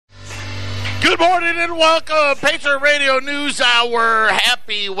Good morning and welcome. Patriot Radio News Hour.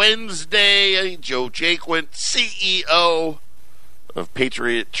 Happy Wednesday. Joe Jaquint, CEO of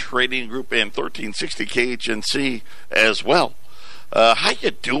Patriot Trading Group and 1360 KHNC as well. How you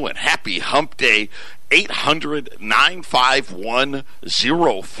doing? Happy Hump Day.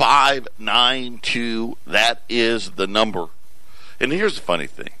 800-951-0592. That is the number. And here's the funny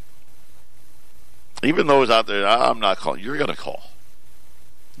thing. Even those out there, I'm not calling. You're going to call.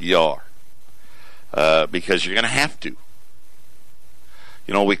 You are. Because you're going to have to.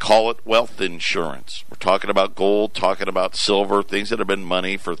 You know, we call it wealth insurance. We're talking about gold, talking about silver, things that have been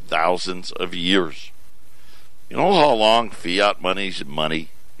money for thousands of years. You know how long fiat money's money?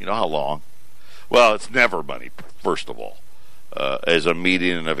 You know how long? Well, it's never money, first of all, as a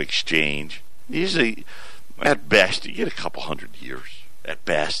medium of exchange. Usually, at best, you get a couple hundred years, at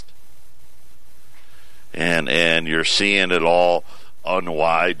best. And you're seeing it all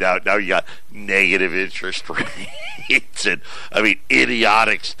unwind. Now you got negative interest rates and,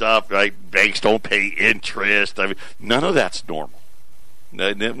 idiotic stuff, right? Banks don't pay interest. None of that's normal.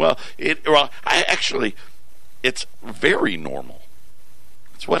 It's very normal.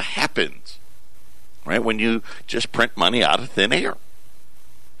 It's what happens, right, when you just print money out of thin air.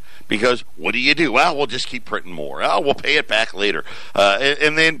 Because what do? Well, we'll just keep printing more. Oh, we'll pay it back later.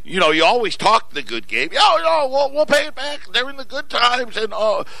 And then, you always talk the good game. We'll pay it back during the good times. And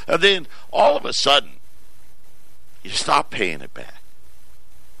then all of a sudden, you stop paying it back.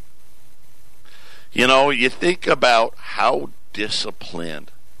 You think about how disciplined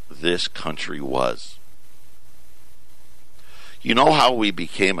this country was. You know how we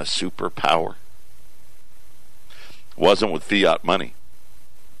became a superpower? It wasn't with fiat money.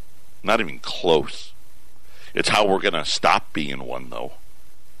 Not even close. It's how we're going to stop being one, though.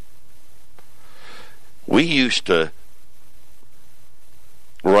 We used to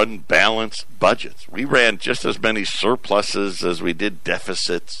run balanced budgets. We ran just as many surpluses as we did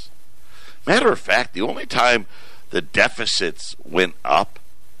deficits. Matter of fact, the only time the deficits went up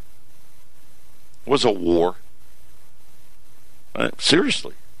was a war.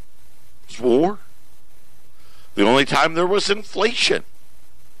 Seriously. It was war. The only time there was inflation.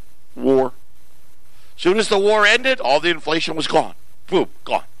 War. Soon as the war ended, all the inflation was gone. Boom,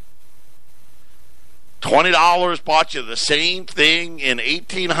 gone. $20 bought you the same thing in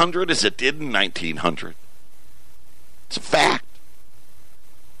 1800 as it did in 1900. It's a fact.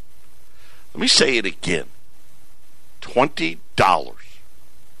 Let me say it again. $20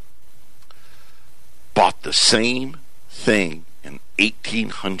 bought the same thing in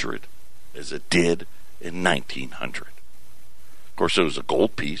 1800 as it did in 1900. Of course, it was a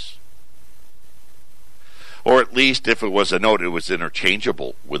gold piece. Or at least if it was a note, it was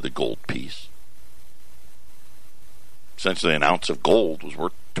interchangeable with a gold piece. Essentially, an ounce of gold was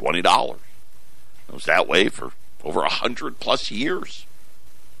worth $20. It was that way for over 100 plus years.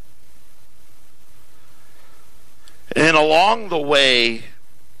 And along the way,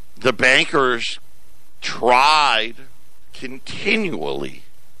 the bankers tried continually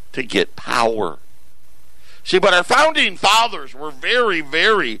to get power. See, but our founding fathers were very,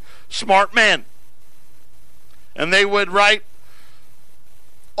 very smart men. And they would write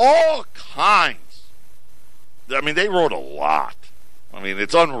all kinds. They wrote a lot.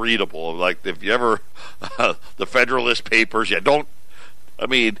 It's unreadable. Like, if you ever, the Federalist Papers, if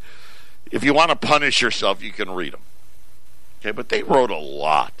you want to punish yourself, you can read them. Okay, but they wrote a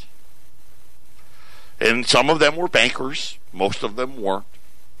lot. And some of them were bankers. Most of them weren't.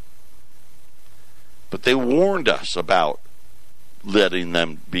 But they warned us about letting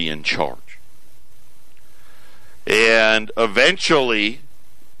them be in charge. And eventually,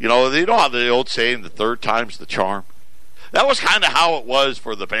 you know how the old saying, the third time's the charm? That was kind of how it was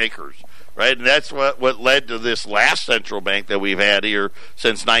for the bankers, right? And that's what led to this last central bank that we've had here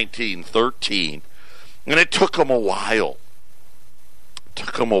since 1913. And it took them a while. To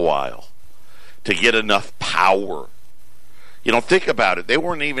get enough power. Think about it. They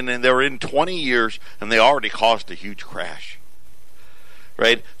weren't even in, they were in 20 years and they already caused a huge crash.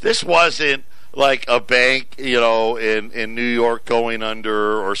 Right? This wasn't like a bank, in New York going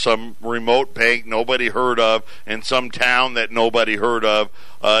under, or some remote bank nobody heard of in some town that nobody heard of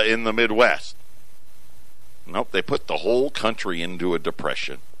in the Midwest. Nope, they put the whole country into a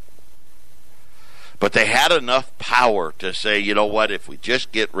depression. But they had enough power to say, you know what, if we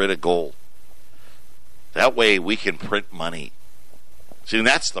just get rid of gold, that way we can print money. See,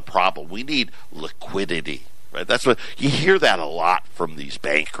 that's the problem. We need liquidity, right? That's what you hear that a lot from these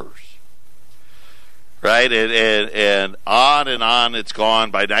bankers, right? And on it's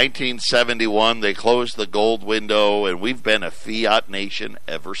gone. By 1971, they closed the gold window, and we've been a fiat nation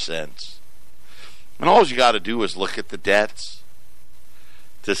ever since. And all you got to do is look at the debts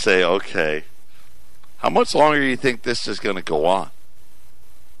to say, okay, how much longer do you think this is going to go on?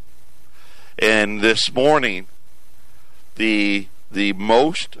 And this morning, the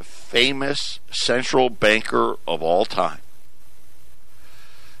most famous central banker of all time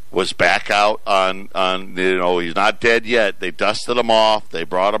was back out on he's not dead yet. They dusted him off. They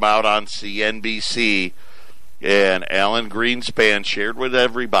brought him out on CNBC, and Alan Greenspan shared with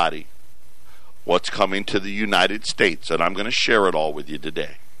everybody what's coming to the United States, and I'm going to share it all with you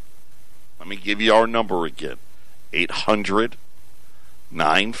today. Let me give you our number again,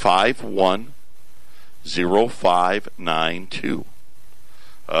 800-951-0592.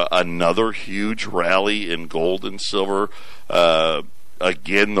 Another huge rally in gold and silver.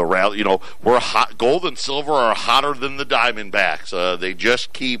 Again, the rally, we're hot. Gold and silver are hotter than the Diamondbacks. They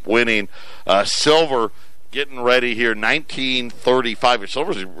just keep winning. Silver getting ready here, 1935.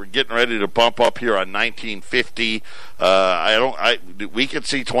 Silver's getting ready to bump up here on 1950. We could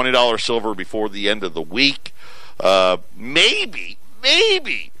see $20 silver before the end of the week. Maybe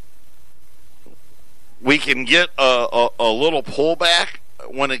we can get a little pullback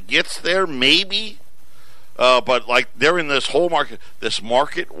when it gets there. Maybe. But like they're in this whole market. This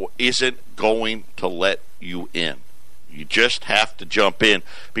market isn't going to let you in. You just have to jump in,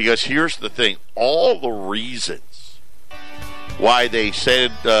 because here's the thing: all the reasons why they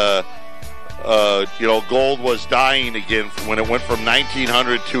said gold was dying again when it went from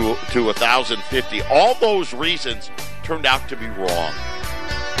 1900 to 1050. All those reasons turned out to be wrong.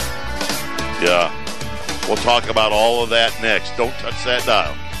 Yeah, we'll talk about all of that next. Don't touch that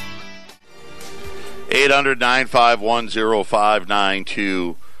dial.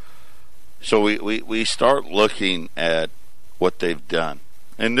 800-951-0592. So we start looking at what they've done.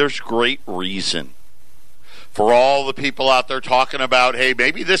 And there's great reason for all the people out there talking about, hey,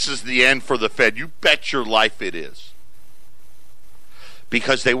 maybe this is the end for the Fed. You bet your life it is.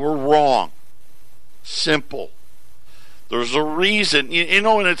 Because they were wrong. Simple. There's a reason.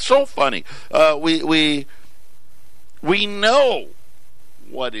 And it's so funny. We know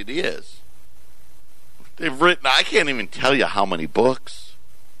what it is. They've written, I can't even tell you how many books.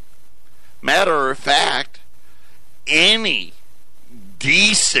 Matter of fact, any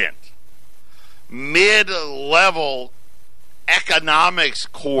decent mid-level economics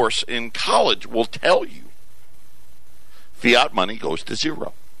course in college will tell you fiat money goes to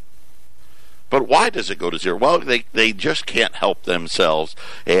zero. But why does it go to zero? Well, they just can't help themselves,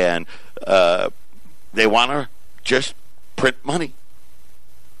 and they want to just print money.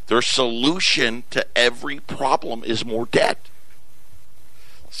 Their solution to every problem is more debt.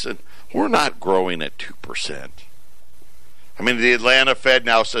 Listen, we're not growing at 2%. I mean, the Atlanta Fed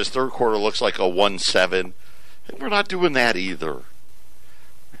now says third quarter looks like a 1.7. We're not doing that either.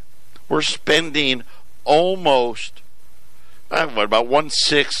 We're spending almost, about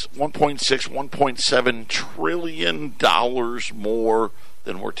 $1.6, $1.7 trillion more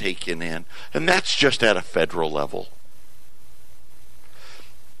than we're taking in. And that's just at a federal level.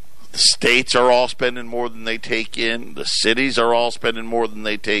 The states are all spending more than they take in. The cities are all spending more than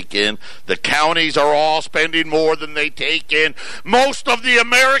they take in. The counties are all spending more than they take in. Most of the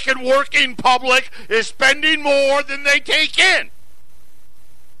American working public is spending more than they take in.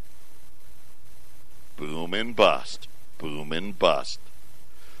 Boom and bust. Boom and bust.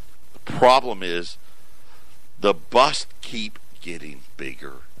 The problem is the bust keep getting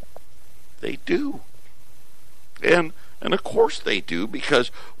bigger. They do. And of course they do,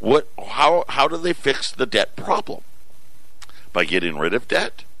 because how do they fix the debt problem? By getting rid of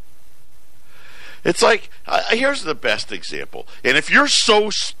debt? It's like, here's the best example. And if you're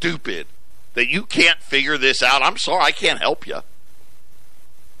so stupid that you can't figure this out, I'm sorry, I can't help you.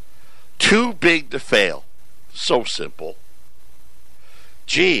 Too big to fail. So simple.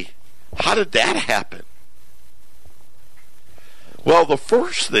 Gee, how did that happen? Well, the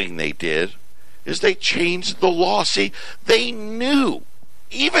first thing they did is they changed the law. See, they knew.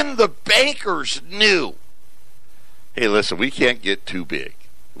 Even the bankers knew. Hey, listen, we can't get too big.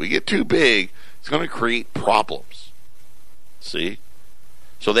 We get too big, it's going to create problems. See?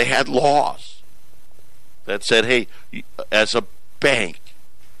 So they had laws that said, hey, as a bank,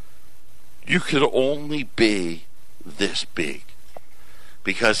 you could only be this big.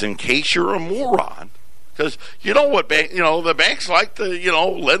 Because in case you're a moron, because you know what the banks like to,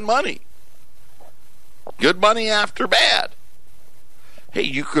 lend money. Good money after bad. Hey,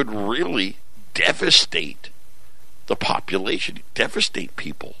 you could really devastate the population, devastate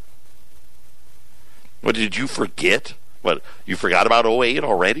people. What, did you forget? What, you forgot about 2008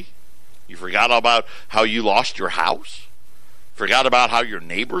 already? You forgot about how you lost your house? Forgot about how your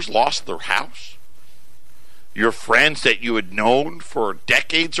neighbors lost their house? Your friends that you had known for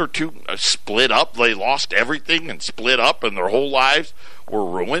decades or two split up. They lost everything and split up, and their whole lives were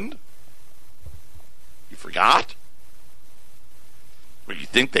ruined. You forgot? Or you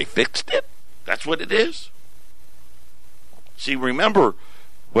think they fixed it? That's what it is? See, remember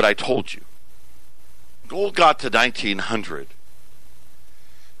what I told you. Gold got to 1900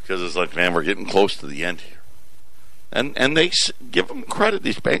 because it's like, man, we're getting close to the end here. And they give them credit,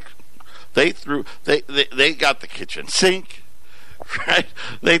 these banks. They got the kitchen sink, right?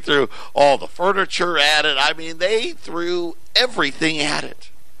 They threw all the furniture at it. I mean, they threw everything at it.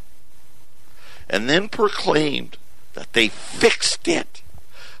 And then proclaimed that they fixed it.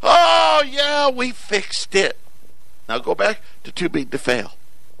 Oh, yeah, we fixed it. Now go back to too big to fail.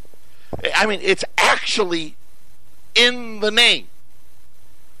 I mean, it's actually in the name.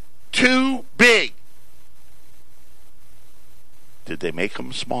 Too big. Did they make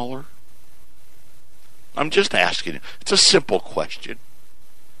them smaller? I'm just asking you. It's a simple question.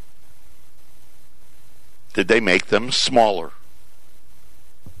 Did they make them smaller?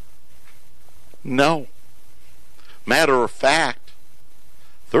 No. Matter of fact,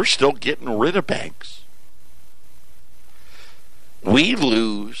 they're still getting rid of banks. We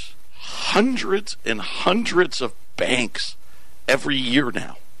lose hundreds and hundreds of banks every year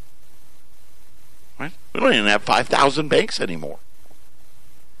now. Right? We don't even have 5,000 banks anymore.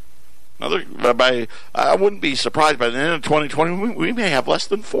 I wouldn't be surprised by the end of 2020, we may have less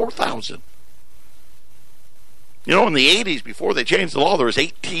than 4,000. You know, in the 80s, before they changed the law, there was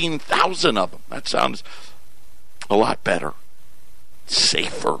 18,000 of them. That sounds a lot better,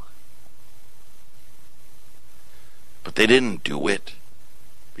 safer. But they didn't do it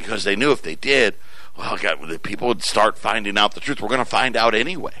because they knew if they did, well, God, the people would start finding out the truth. We're going to find out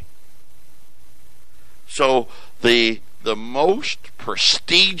anyway. So the most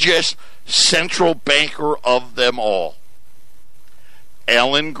prestigious central banker of them all,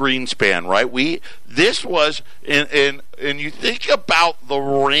 Alan Greenspan, right? This was, and you think about the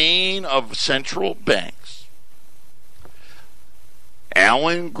reign of central banks.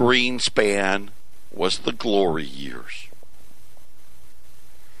 Alan Greenspan was the glory years.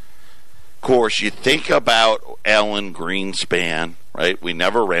 Of course, you think about Alan Greenspan, right? We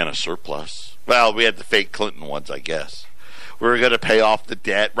never ran a surplus. Well, we had the fake Clinton ones, I guess. We were going to pay off the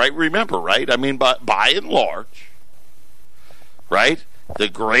debt, right? Remember, right? I mean, by and large, right? The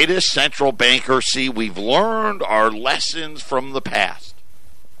greatest central banker, see, we've learned our lessons from the past.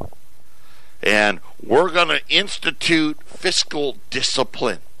 And we're going to institute fiscal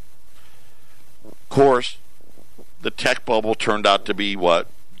discipline. Of course, the tech bubble turned out to be what?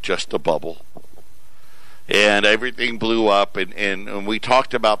 Just a bubble. And everything blew up, and we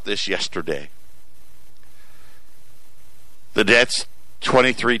talked about this yesterday. The debt's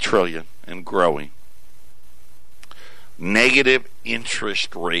 $23 trillion and growing. Negative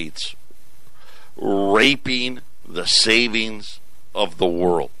interest rates raping the savings of the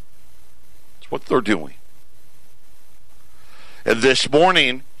world. That's what they're doing. And this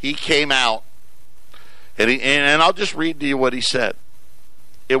morning, he came out, and I'll just read to you what he said.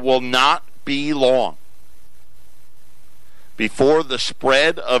 It will not be long before the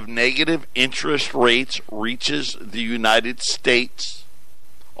spread of negative interest rates reaches the United States.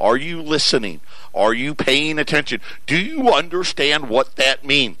 Are you listening? Are you paying attention? Do you understand what that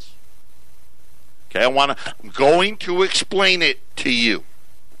means? Okay, I'm going to explain it to you.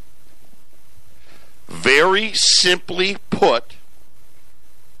 Very simply put,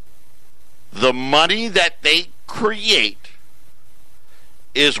 the money that they create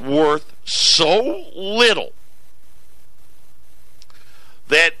is worth so little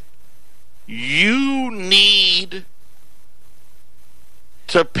that you need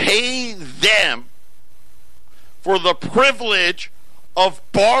to pay them for the privilege of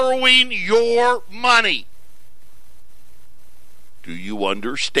borrowing your money. Do you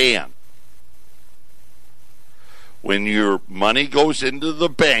understand? When your money goes into the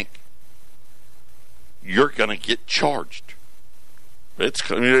bank, you're going to get charged.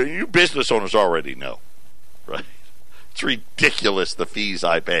 You business owners already know, right? It's ridiculous, the fees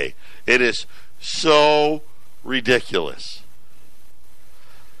I pay. It is so ridiculous.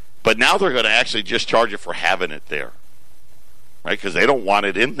 But now they're going to actually just charge you for having it there, right? Because they don't want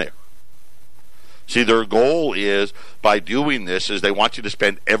it in there. See, their goal is, by doing this, is they want you to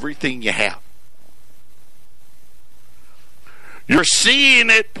spend everything you have. You're seeing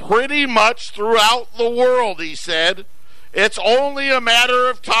it pretty much throughout the world, he said. It's only a matter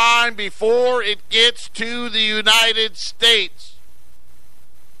of time before it gets to the United States.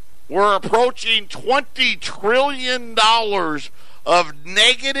 We're approaching $20 trillion of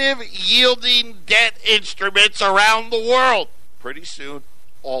negative yielding debt instruments around the world. Pretty soon,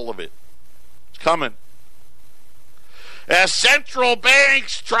 all of it. It's coming. As central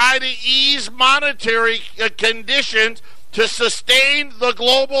banks try to ease monetary conditions to sustain the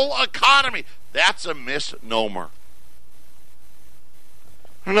global economy. That's a misnomer.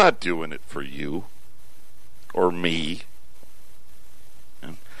 They're not doing it for you or me.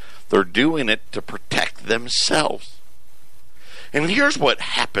 They're doing it to protect themselves. And here's what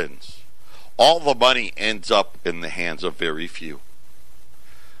happens. All the money ends up in the hands of very few.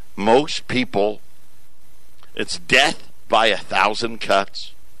 Most people, it's death by 1,000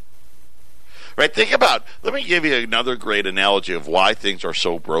 cuts. Right? Think about, let me give you another great analogy of why things are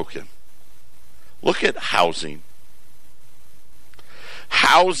so broken. Look at housing.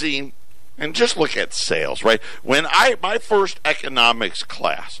 Housing, and just look at sales, right? When my first economics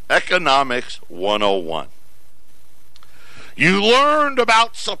class, Economics 101, you learned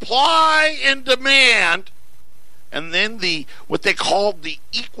about supply and demand, and then what they called the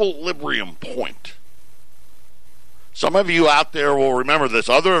equilibrium point. Some of you out there will remember this.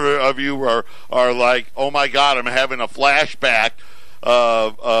 Other of you are like, oh my God, I'm having a flashback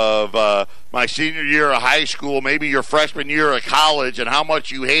of my senior year of high school, maybe your freshman year of college, and how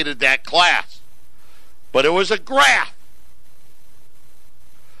much you hated that class. But it was a graph.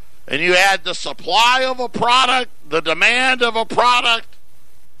 And you had the supply of a product, the demand of a product,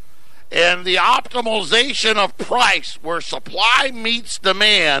 and the optimization of price, where supply meets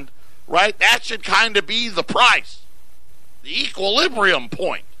demand, right? That should kind of be the price. The equilibrium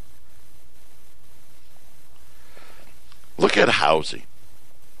point. Look at housing.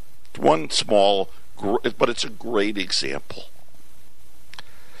 One small, but it's a great example.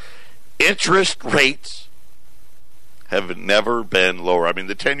 Interest rates have never been lower. I mean,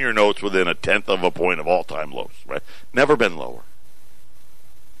 the 10-year note's within 1/10 of a point of all-time lows, right? Never been lower.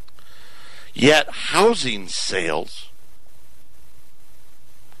 Yet housing sales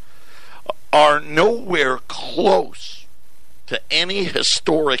are nowhere close to any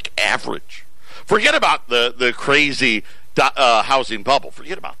historic average. Forget about the crazy housing bubble.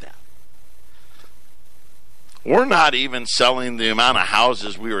 Forget about that. We're not even selling the amount of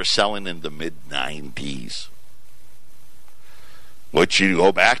houses we were selling in the mid-90s. Which you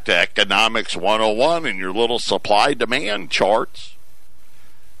go back to Economics 101 and your little supply-demand charts.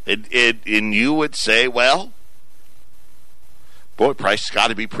 And you would say, well, boy, price has got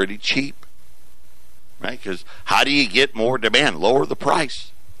to be pretty cheap. Right? Because how do you get more demand? Lower the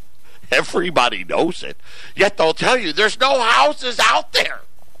price. Everybody knows it. Yet they'll tell you there's no houses out there.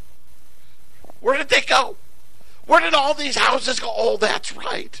 Where did they go? Where did all these houses go? Oh, that's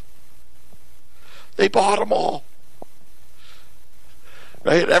right. They bought them all.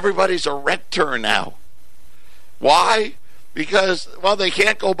 Right? Everybody's a renter now. Why? Because, well, they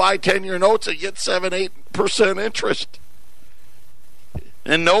can't go buy 10-year notes and get 7-8% interest.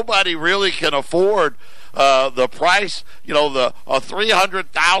 And nobody really can afford the price. You know, a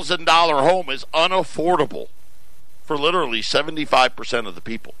 $300,000 home is unaffordable for literally 75% of the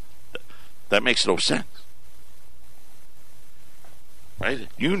people. That makes no sense. Right?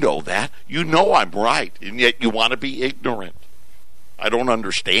 You know that. You know I'm right, and yet you want to be ignorant. I don't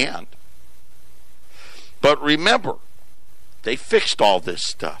understand. But remember, they fixed all this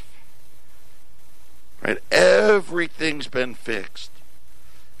stuff. Right? Everything's been fixed.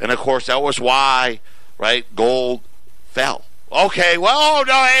 And of course, that was why, right, gold fell. Okay, well,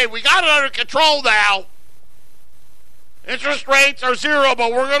 no, hey, we got it under control now. Interest rates are zero,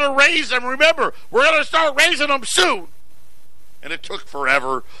 but we're going to raise them. Remember, we're going to start raising them soon. And it took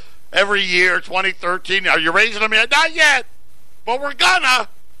forever. Every year, 2013, are you raising them yet? Not yet, but we're gonna.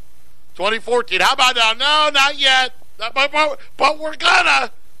 2014, how about now? No, not yet, but we're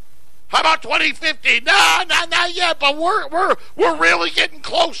gonna. How about 2015? No, not yet, but we're really getting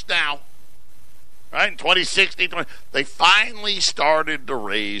close now. Right, in 2016, they finally started to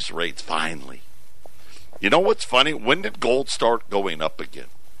raise rates, finally. You know what's funny? When did gold start going up again?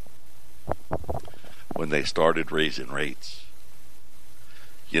 When they started raising rates.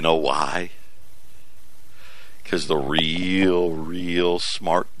 You know why? Because the real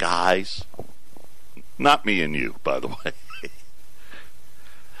smart guys, not me and you, by the way,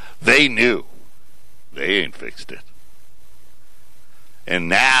 they knew they ain't fixed it. And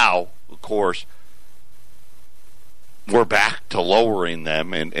now, of course, we're back to lowering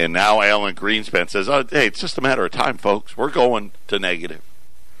them, and now Alan Greenspan says, oh, hey, it's just a matter of time, folks. We're going to negative.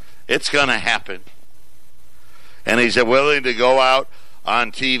 It's going to happen. And he's willing to go out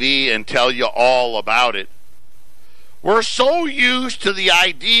on TV and tell you all about it. We're so used to the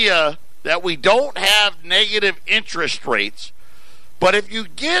idea that we don't have negative interest rates But if you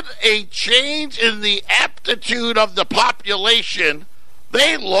get a change in the aptitude of the population,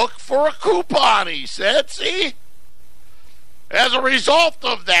 they look for a coupon, he said. See? As a result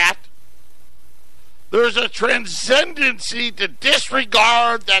of that, there's a transcendency to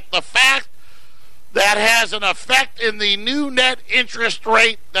disregard that the fact that has an effect in the new net interest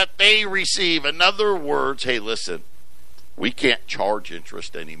rate that they receive. In other words, hey, listen, we can't charge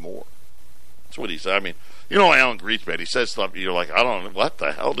interest anymore. That's what he said. I mean, you know, Alan Greenspan, he says stuff, you're like, I don't know, what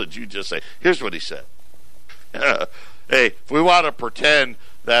the hell did you just say? Here's what he said. Hey, if we want to pretend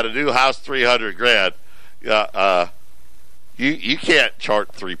that a new house, $300,000, you can't charge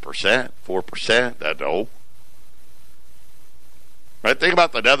 3%, 4%. No. Right? Think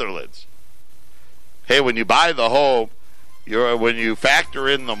about the Netherlands. Hey, when you buy the home, when you factor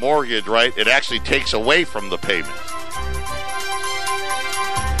in the mortgage, right, it actually takes away from the payment.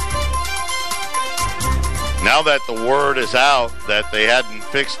 Now that the word is out that they hadn't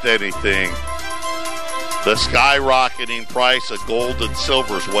fixed anything, the skyrocketing price of gold and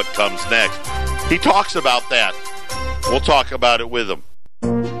silver is what comes next. He talks about that. We'll talk about it with him.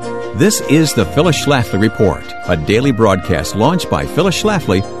 This is the Phyllis Schlafly Report, a daily broadcast launched by Phyllis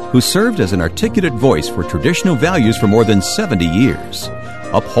Schlafly, who served as an articulate voice for traditional values for more than 70 years.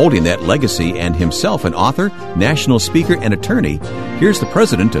 Upholding that legacy and himself an author, national speaker, and attorney, here's the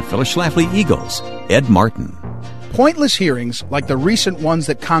president of Phyllis Schlafly Eagles, Ed Martin. Pointless hearings, like the recent ones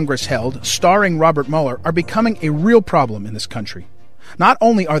that Congress held, starring Robert Mueller, are becoming a real problem in this country. Not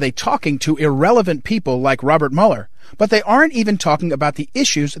only are they talking to irrelevant people like Robert Mueller, but they aren't even talking about the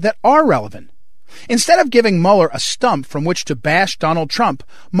issues that are relevant. Instead of giving Mueller a stump from which to bash Donald Trump,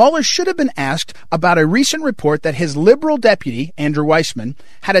 Mueller should have been asked about a recent report that his liberal deputy, Andrew Weissmann,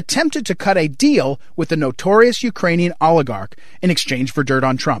 had attempted to cut a deal with the notorious Ukrainian oligarch in exchange for dirt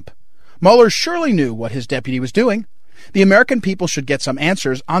on Trump. Mueller surely knew what his deputy was doing. The American people should get some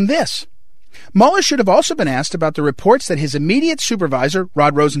answers on this. Mueller should have also been asked about the reports that his immediate supervisor,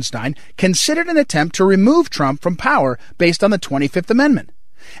 Rod Rosenstein, considered an attempt to remove Trump from power based on the 25th Amendment.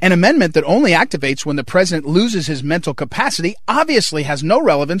 An amendment that only activates when the president loses his mental capacity obviously has no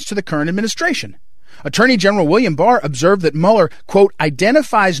relevance to the current administration. Attorney General William Barr observed that Mueller, quote,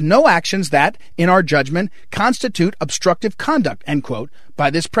 identifies no actions that, in our judgment, constitute obstructive conduct, end quote, by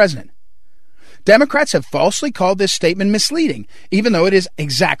this president. Democrats have falsely called this statement misleading, even though it is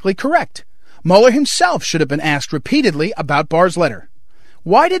exactly correct. Mueller himself should have been asked repeatedly about Barr's letter.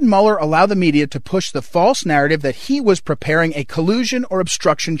 Why did Mueller allow the media to push the false narrative that he was preparing a collusion or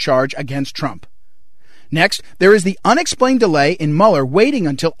obstruction charge against Trump? Next, there is the unexplained delay in Mueller waiting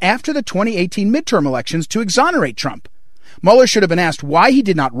until after the 2018 midterm elections to exonerate Trump. Mueller should have been asked why he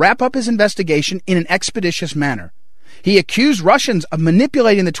did not wrap up his investigation in an expeditious manner. He accused Russians of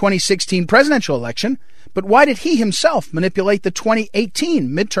manipulating the 2016 presidential election, but why did he himself manipulate the 2018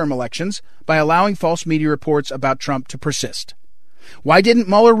 midterm elections by allowing false media reports about Trump to persist? Why didn't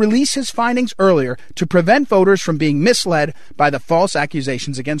Mueller release his findings earlier to prevent voters from being misled by the false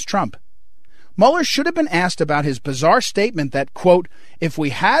accusations against Trump? Mueller should have been asked about his bizarre statement that, quote, if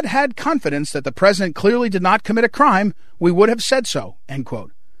we had had confidence that the president clearly did not commit a crime, we would have said so, end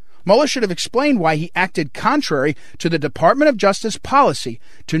quote. Mueller should have explained why he acted contrary to the Department of Justice policy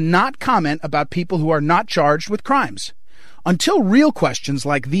to not comment about people who are not charged with crimes. Until real questions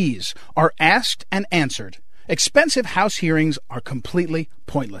like these are asked and answered, expensive House hearings are completely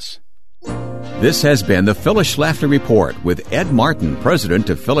pointless. This has been the Phyllis Schlafly Report with Ed Martin, president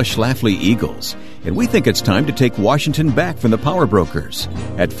of Phyllis Schlafly Eagles. And we think it's time to take Washington back from the power brokers.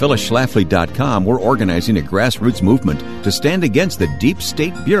 At phyllisschlafly.com, we're organizing a grassroots movement to stand against the deep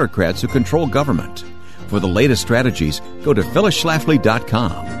state bureaucrats who control government. For the latest strategies, go to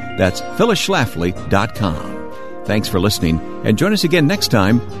phyllisschlafly.com. That's phyllisschlafly.com. Thanks for listening, and join us again next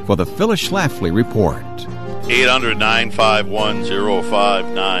time for the Phyllis Schlafly Report.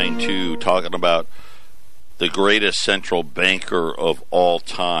 800-951-0592, talking about the greatest central banker of all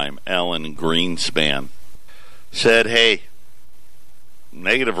time, Alan Greenspan, said, hey,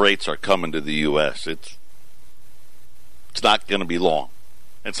 negative rates are coming to the U.S. It's not going to be long.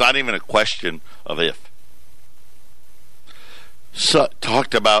 It's not even a question of if. So,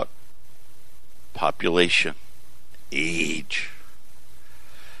 talked about population, age.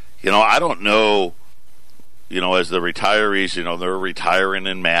 I don't know. As the retirees, they're retiring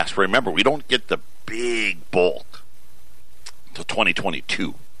en masse. Remember, we don't get the big bulk until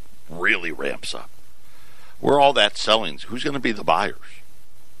 2022 really ramps up. Where all that selling, who's going to be the buyers?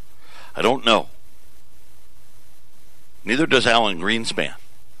 I don't know. Neither does Alan Greenspan.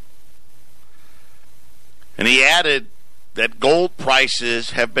 And he added that gold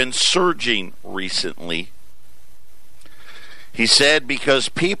prices have been surging recently. He said because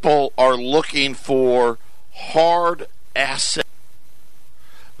people are looking for hard assets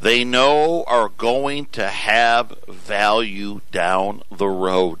they know are going to have value down the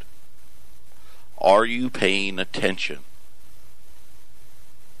road. Are you paying attention?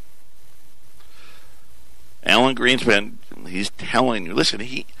 Alan Greenspan, he's telling you, listen,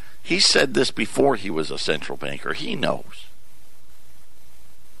 he said this before he was a central banker. He knows.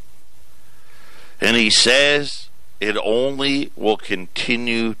 And he says it only will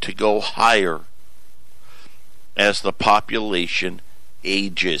continue to go higher as the population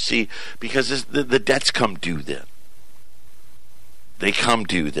ages. See, because the debts come due then. They come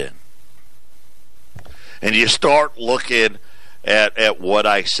due then. And you start looking at what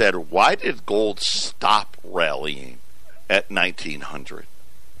I said. Why did gold stop rallying at 1900?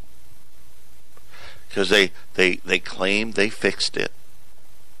 Because they claimed they fixed it.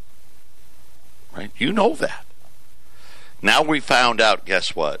 Right? You know that. Now we found out,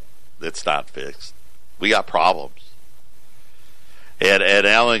 guess what? It's not fixed. We got problems. And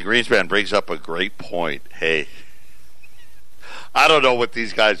Alan Greenspan brings up a great point. Hey, I don't know what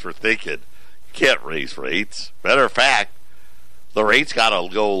these guys were thinking. You can't raise rates. Matter of fact, the rates got to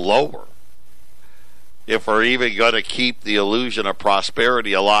go lower if we're even going to keep the illusion of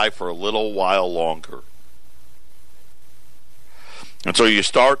prosperity alive for a little while longer. And so you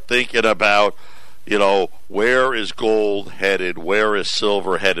start thinking about, where is gold headed? Where is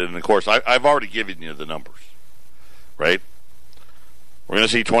silver headed? And, of course, I've already given you the numbers, right? We're going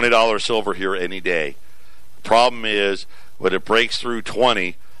to see $20 silver here any day. The problem is, when it breaks through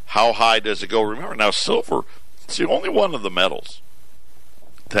 20, how high does it go? Remember, now silver, it's the only one of the metals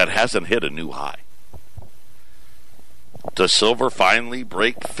that hasn't hit a new high. Does silver finally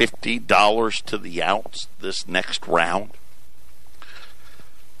break $50 to the ounce this next round?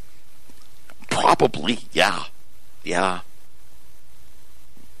 Probably, yeah.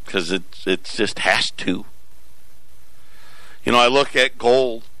 Because it just has to. I look at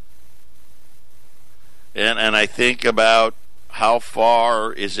gold and I think about how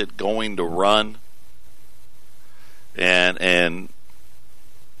far is it going to run, and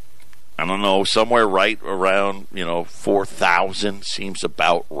I don't know, somewhere right around 4,000 seems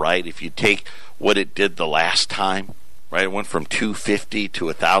about right. If you take what it did the last time, right, it went from 250 to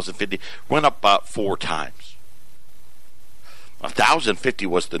 1,050, went up about 4 times. 1,050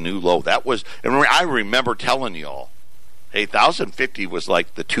 was the new low. That was, and I remember telling y'all, hey, 1,050 was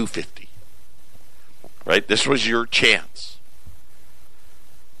like the 250, right? This was your chance.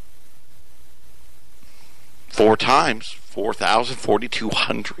 4 times, 4,000,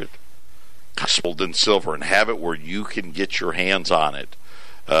 4,200. Gold and silver, and have it where you can get your hands on it,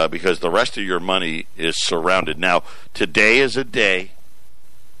 because the rest of your money is surrounded. Now, today is a day.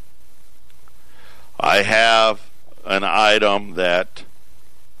 I have an item that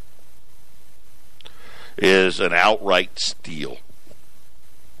is an outright steal.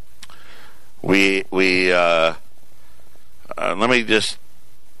 Let me just,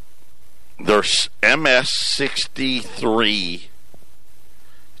 there's MS63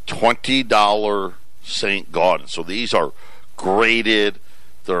 $20 St. Gaudens. So these are graded,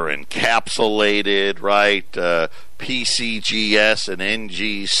 they're encapsulated, right? PCGS and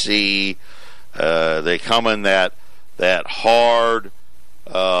NGC. They come in that hard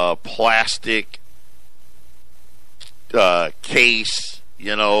plastic case,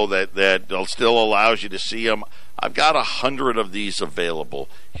 that still allows you to see them. I've got 100 of these available.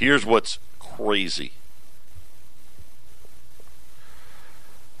 Here's what's crazy.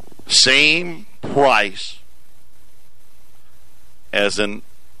 Same price as an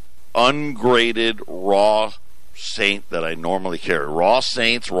ungraded raw Saint that I normally carry. Raw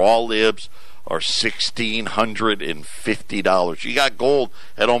Saints, raw libs are $1,650. You got gold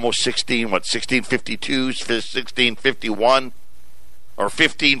at almost 1652, 1651, or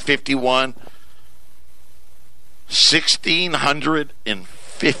 1551.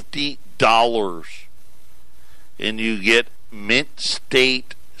 $1,650, and you get mint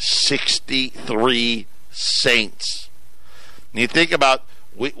state 63 Saints. And you think about,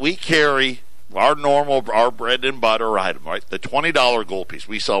 we carry our bread and butter item, right? The $20 gold piece.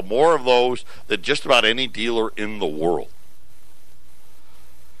 We sell more of those than just about any dealer in the world.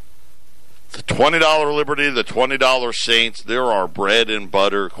 The $20 Liberty, the $20 Saints, they're our bread and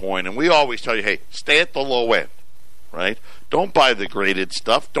butter coin. And we always tell you, hey, stay at the low end, right? Don't buy the graded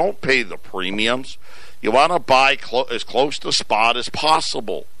stuff. Don't pay the premiums. You want to buy as close to spot as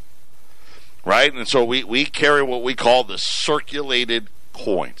possible, right? And so we carry what we call the circulated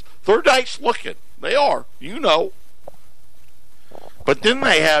coins. They're nice looking. They are, But then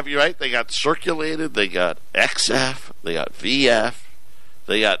they have, right, they got circulated, they got XF, they got VF,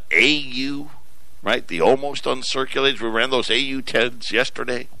 they got AU, right, the almost uncirculated. We ran those AU10s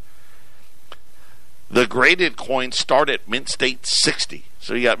yesterday. The graded coins start at Mint State 60.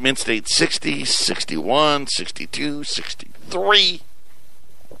 So you got Mint State 60, 61, 62, 63.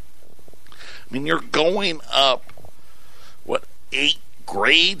 I mean, you're going up, 8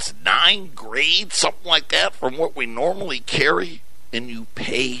 grades, 9 grades, something like that from what we normally carry, and you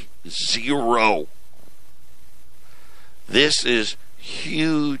pay 0. This is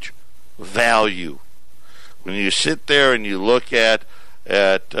huge value. When you sit there and you look at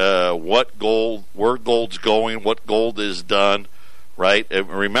what gold, where gold's going, what gold is done, right? And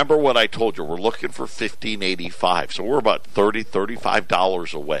remember what I told you. We're looking for $15.85, so we're about $30,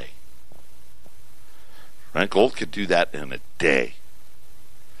 $35 away. Right? Gold could do that in a day.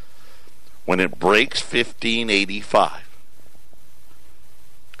 When it breaks $15.85,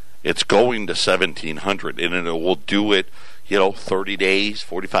 it's going to $1,700, and it will do it, 30 days,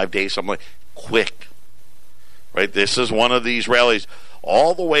 45 days, something like quick. Right? This is one of these rallies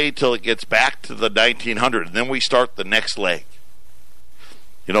all the way till it gets back to the 1900, and then we start the next leg.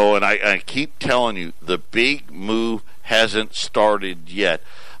 And I keep telling you, the big move hasn't started yet.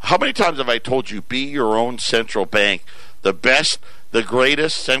 How many times have I told you, be your own central bank? The best, the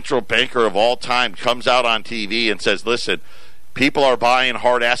greatest central banker of all time comes out on TV and says, listen, people are buying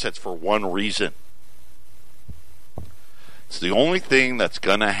hard assets for one reason. It's the only thing that's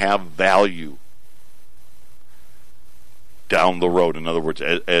going to have value down the road. In other words,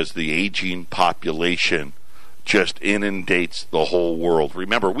 as the aging population just inundates the whole world.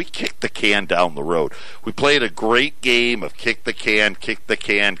 Remember, we kicked the can down the road. We played a great game of kick the can, kick the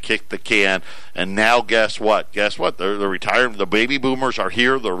can, kick the can, and now guess what? They're retiring. The baby boomers are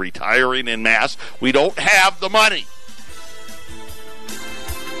here. They're retiring en masse. We don't have the money.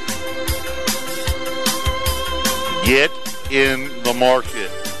 Get in the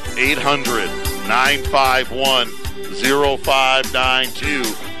market.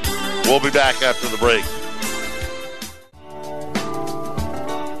 800-951-0592. We'll be back after the break.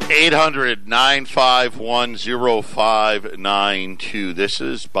 800-951-0592. This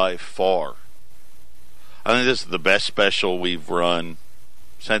is by far, I think this is the best special we've run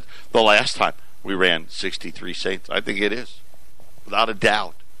since the last time we ran 63 cents. I think it is, without a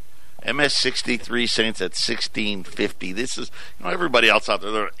doubt. MS 63 cents at $16.50. This is, everybody else out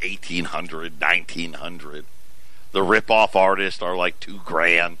there, they're $1,800, $1,900. The rip-off artists are like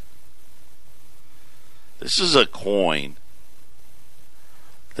 $2,000. This is a coin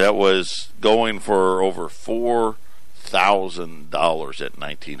that was going for over $4,000 at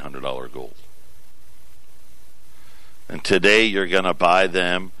 $1,900 gold. And today you're going to buy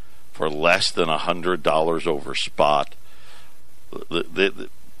them for less than $100 over spot.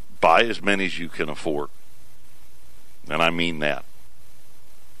 Buy as many as you can afford. And I mean that.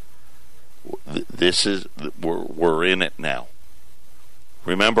 This is, we're in it now.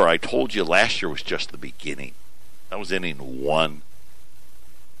 Remember, I told you last year was just the beginning. That was inning 1.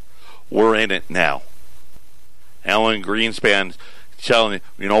 We're in it now. Alan Greenspan telling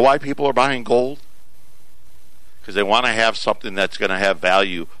you know why people are buying gold? Because they want to have something that's going to have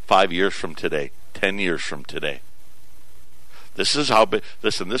value 5 years from today, 10 years from today. This is how big.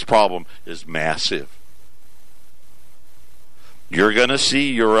 Listen, this problem is massive. You're going to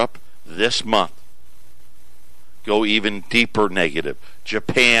see Europe this month go even deeper negative.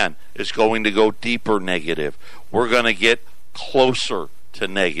 Japan is going to go deeper negative. We're going to get closer to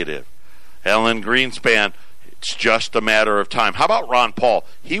negative. Alan Greenspan, it's just a matter of time. How about Ron Paul?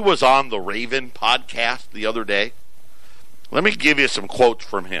 He was on the Raven podcast the other day. Let me give you some quotes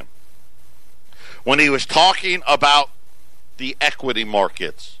from him. When he was talking about the equity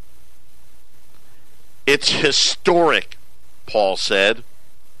markets, it's historic, Paul said.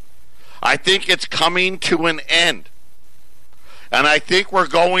 I think it's coming to an end. And I think we're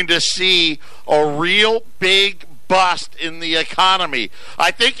going to see a real big bust in the economy.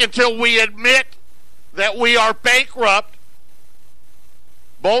 I think until we admit that we are bankrupt,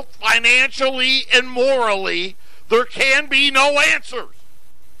 both financially and morally, there can be no answers.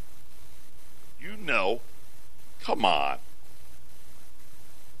 Come on.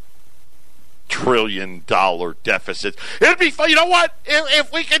 $1 trillion deficits. It'd be fun. You know what?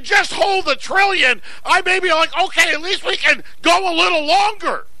 If we could just hold $1 trillion, I may be like, okay, at least we can go a little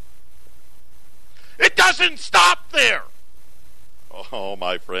longer. It doesn't stop there. Oh,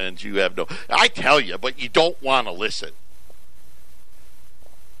 my friends, you have no... I tell you, but you don't want to listen.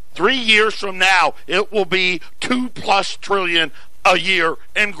 3 years from now, it will be $2+ trillion a year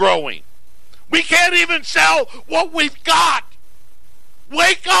and growing. We can't even sell what we've got.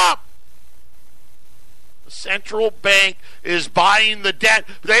 Wake up! The central bank is buying the debt.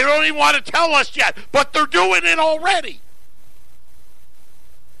 They don't even want to tell us yet, but they're doing it already.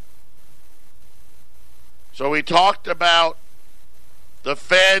 So we talked about the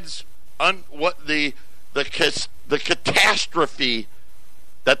Fed's the catastrophe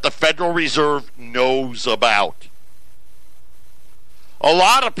that the Federal Reserve knows about. A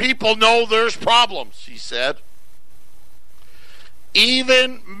lot of people know there's problems, he said.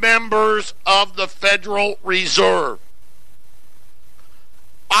 Even members of the Federal Reserve.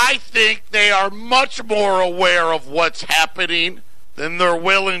 I think they are much more aware of what's happening than they're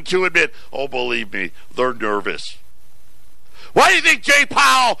willing to admit. Oh, believe me, they're nervous. Why do you think Jay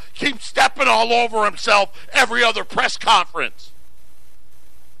Powell keeps stepping all over himself every other press conference?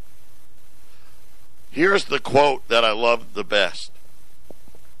 Here's the quote that I love the best.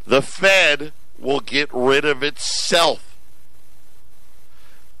 The Fed will get rid of itself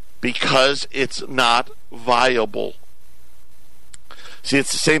because it's not viable. See,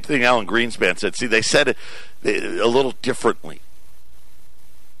 it's the same thing Alan Greenspan said. See, they said it a little differently.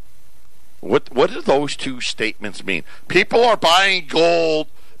 What do those two statements mean? People are buying gold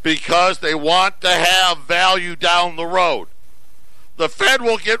because they want to have value down the road. The Fed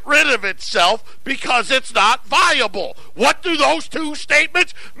will get rid of itself because it's not viable. What do those two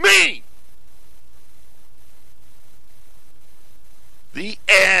statements mean? The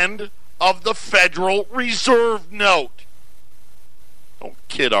end of the Federal Reserve note. Don't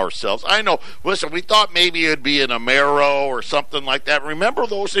kid ourselves. I know. Listen, we thought maybe it'd be an Amero or something like that. Remember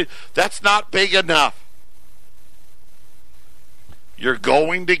those things? That's not big enough. You're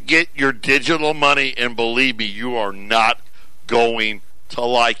going to get your digital money, and believe me, you are not going to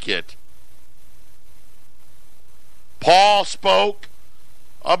like it. Paul spoke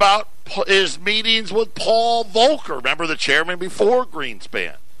about his meetings with Paul Volcker, remember the chairman before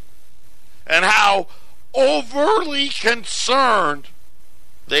Greenspan, and how overly concerned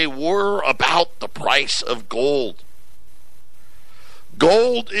they were about the price of gold.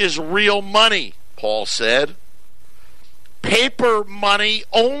 Gold is real money, Paul said. Paper money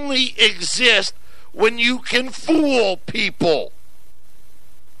only exists when you can fool people.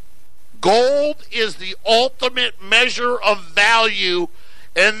 Gold is the ultimate measure of value,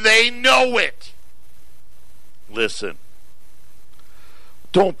 and they know it. Listen,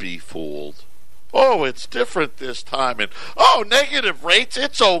 don't be fooled. Oh, it's different this time. And, oh, negative rates,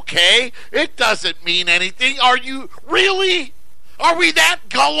 it's okay. It doesn't mean anything. Are you really? Are we that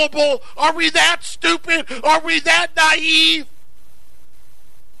gullible? Are we that stupid? Are we that naive?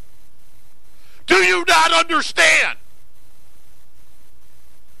 Do you not understand?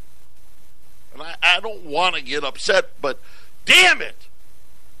 And I don't want to get upset, but damn it.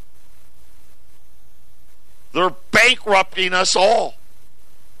 They're bankrupting us all.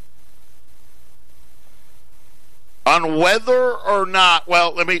 On whether or not,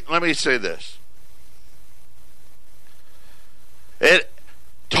 well, let me say this.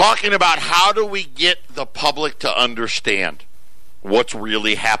 Talking about how do we get the public to understand what's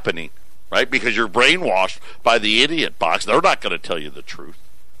really happening, right? Because you're brainwashed by the idiot box. They're not going to tell you the truth.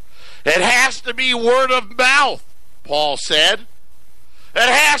 It has to be word of mouth, Paul said. It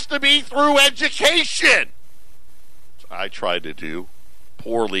has to be through education. I try to do,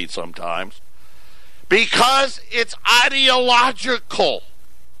 poorly sometimes. Because it's ideological.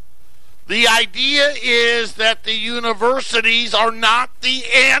 The idea is that the universities are not the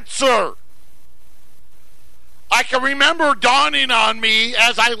answer. I can remember dawning on me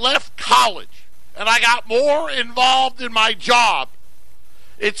as I left college and I got more involved in my job.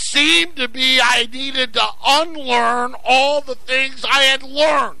 It seemed to be I needed to unlearn all the things I had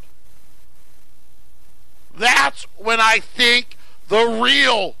learned. That's when I think the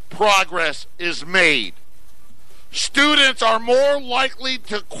real progress is made. Students are more likely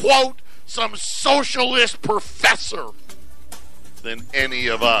to quote some socialist professor than any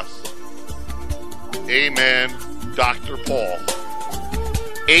of us. Amen, Dr. Paul.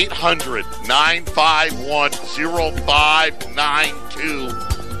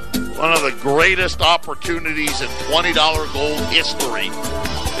 800-951-0592. One of the greatest opportunities in $20 gold history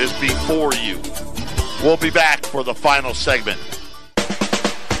is before you. We'll be back for the final segment.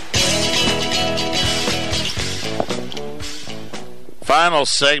 Final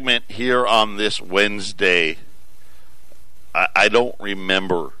segment here on this Wednesday. I don't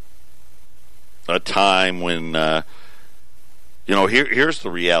remember a time when, here's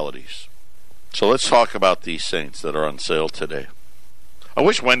the realities. So let's talk about these saints that are on sale today. I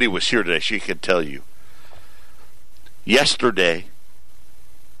wish Wendy was here today. She could tell you. Yesterday,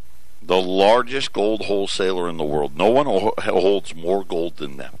 the largest gold wholesaler in the world. No one holds more gold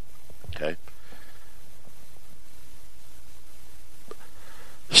than them. Okay?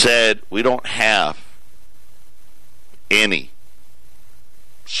 Said we don't have any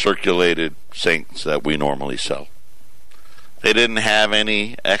circulated Saints that we normally sell. They didn't have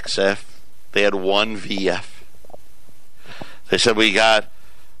any XF. They had one VF. They said we got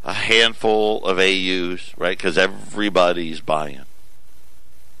a handful of AUs, right? Because everybody's buying.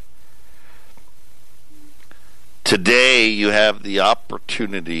 Today, you have the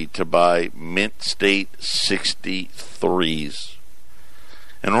opportunity to buy Mint State 63s.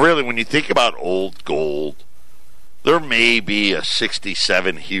 And really, when you think about old gold, there may be a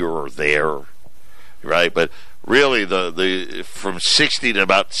 67 here or there, right? But really, the from 60 to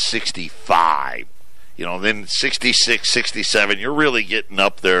about 65, then 66, 67, you're really getting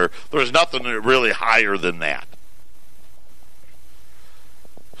up there. There's nothing really higher than that.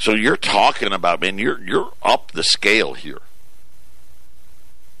 So you're talking about, man, you're up the scale here.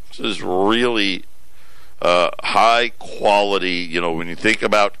 This is really high quality, when you think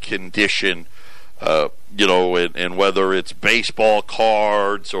about condition, and whether it's baseball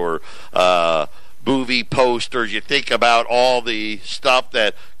cards or movie posters, you think about all the stuff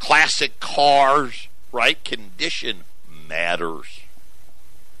that classic cars, right? Condition matters.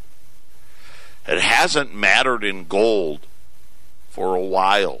 It hasn't mattered in gold for a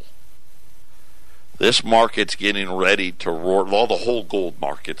while. This market's getting ready to roar. Well, the whole gold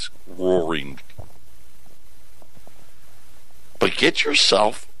market's roaring. But get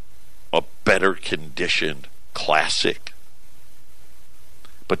yourself a better conditioned classic.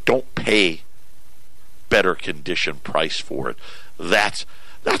 But don't pay better conditioned price for it. That's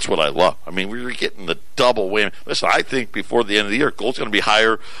what I love. I mean, we're getting the double whammy. Listen, I think before the end of the year, gold's going to be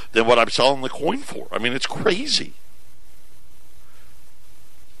higher than what I'm selling the coin for. I mean, it's crazy.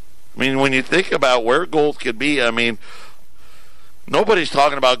 I mean, when you think about where gold could be, I mean, nobody's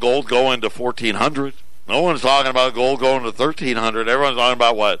talking about gold going to 1,400. No one's talking about gold going to 1,300. Everyone's talking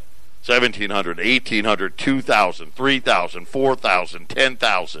about what? 1,700, 1,800, 2,000, 3,000, 4,000,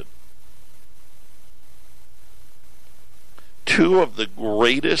 10,000. Two of the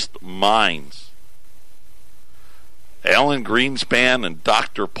greatest minds, Alan Greenspan and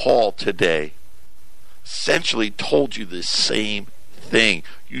Dr. Paul today, essentially told you the same thing.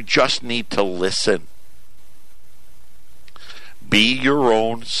 You just need to listen. Be your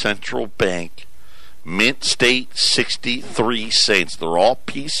own central bank. Mint State 63 Saints. They're all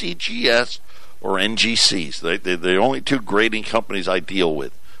PCGS or NGCs. They're the only two grading companies I deal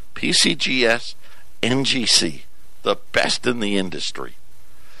with. PCGS, NGC. The best in the industry.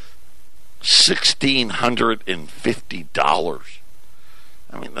 $1,650.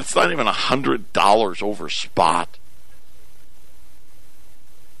 I mean, that's not even $100 over spot.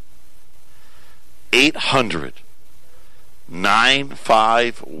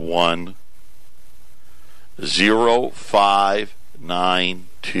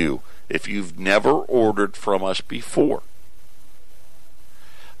 800-951-0592. If you've never ordered from us before,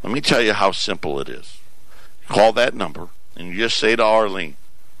 let me tell you how simple it is. Call that number and you just say to Arlene,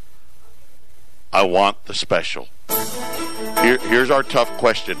 I want the special. Here's our tough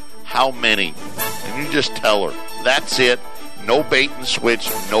question. How many? And you just tell her. That's it. No bait and switch.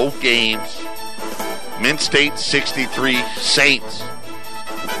 No games. Mint State 63 Saints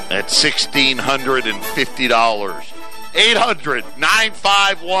at $1,650.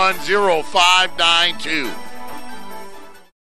 800-951-0592.